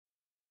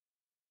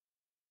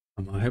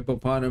I'm a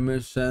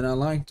hippopotamus and I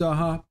like to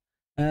hop.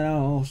 And I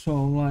also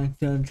like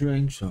to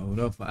drink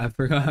soda. I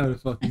forgot how to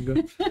fucking go.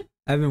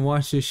 I haven't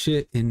watched this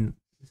shit in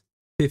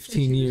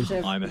 15 years.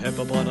 I'm a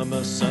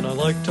hippopotamus and I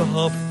like to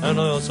hop, and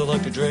I also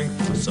like to drink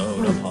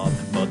soda pop.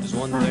 But there's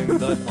one thing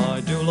that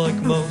I do like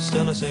most,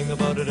 and I sing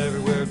about it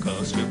everywhere,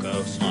 coast to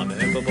coast. I'm a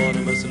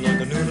hippopotamus and like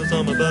a noodles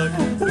on my back,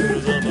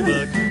 noodles on my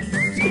back,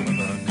 noodles on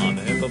my back. I'm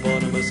a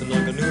hippopotamus and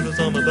like a noodles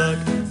on my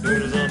back,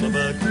 noodles on my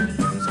back,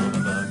 noodles on my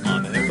back.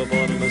 I'm a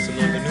hippopotamus and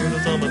like a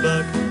noodles on my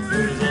back,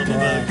 noodles on my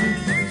back,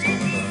 noodles on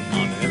my back.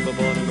 I'm a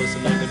hippopotamus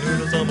and like a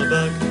noodles on my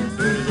back,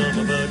 noodles on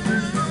my back,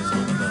 noodles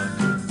on my back.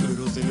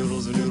 Noodles and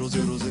noodles and noodles,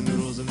 noodles and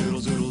noodles and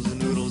noodles, noodles and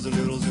noodles and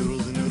noodles,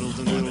 noodles and noodles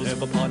and noodles. I'm a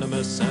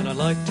hippopotamus and I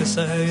like to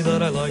say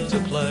that I like to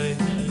play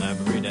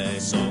every day.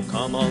 So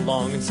come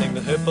along and sing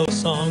the hippo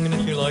song, and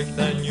if you like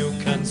then you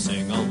can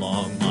sing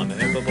along. I'm a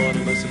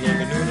hippopotamus and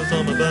like a noodles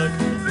on my back,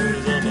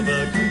 noodles on my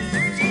back, noodles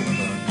on my back.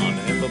 I'm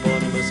a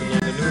hippopotamus and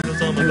like a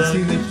noodles on my back,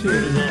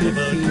 noodles on my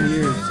back,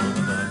 noodles on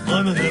my back.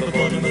 I'm a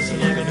hippopotamus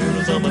and like a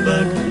noodles on my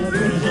back,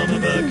 noodles on my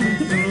back,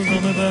 noodles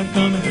on my back.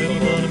 I'm a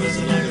hippopotamus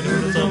and like a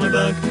noodles on my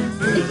back,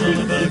 noodles on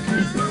my back,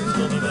 noodles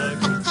on my back.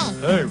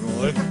 Hey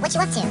Roy. What you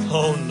up to?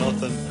 Oh,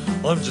 nothing.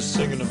 I'm just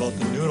singing about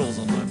the noodles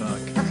on my back.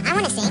 Oh, I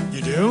wanna sing.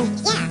 You do?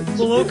 Yeah.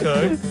 Well,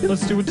 okay.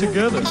 Let's do it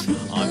together.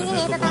 I'm a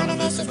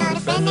hippopotamus, he's got a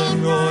friend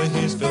named Roy.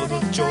 He's filled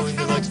with joy,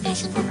 he likes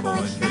fishing for koi.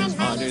 His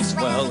mind is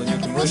swell, and you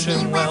can wish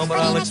him well, but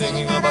I like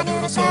singing about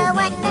noodles, so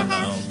what the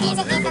hell? He's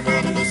a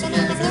hippopotamus and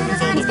he has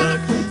noodles on his back.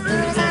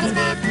 Noodles on his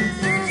back.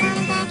 Noodles on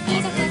his back.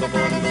 He's a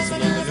hippopotamus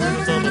and he has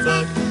noodles on his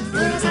back.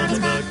 Noodles on his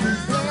back.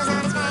 Noodles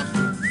on his back.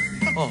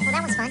 Oh, Well,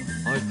 that was fun.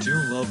 I do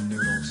love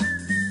noodles.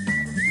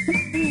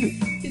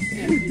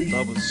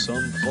 That was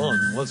some fun,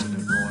 wasn't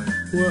it, Roy?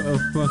 What a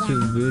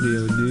fucking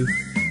video, dude.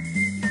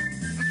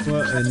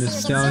 What a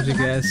nostalgic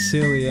ass,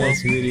 silly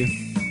ass video.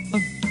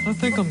 I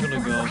think I'm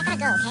gonna go. I gotta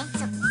go,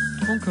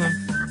 okay? Okay.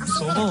 I'll see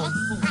So you later, long.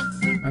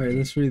 okay? Bye. Alright,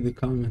 let's read the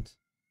comments.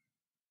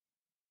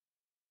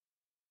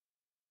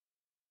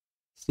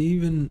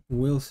 Steven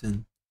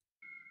Wilson.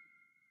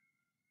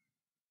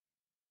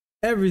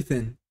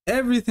 Everything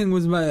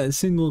was by that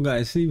single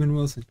guy, Steven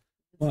Wilson.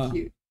 Wow.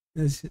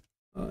 That's,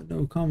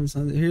 no comments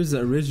on it. Here's the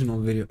original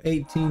video,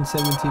 17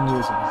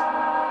 years ago.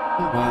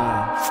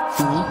 Wow.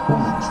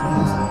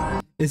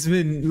 It's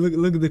been,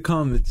 look at the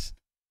comments.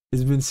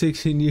 It's been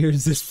 16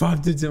 years. This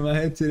popped into my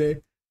head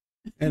today.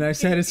 And I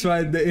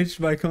satisfied the itch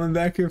by coming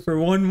back here for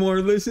one more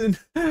listen.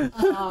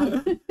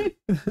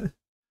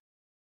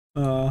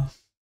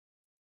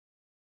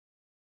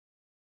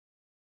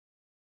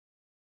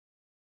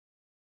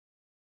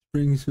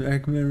 Brings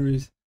back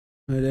memories.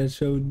 My dad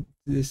showed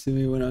this to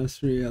me when I was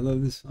 3. I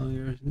love this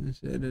song. I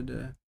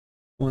said,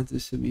 want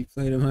this to be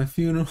played at my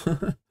funeral.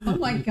 Oh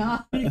my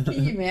God, can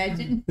you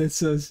imagine? That's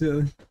so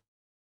silly.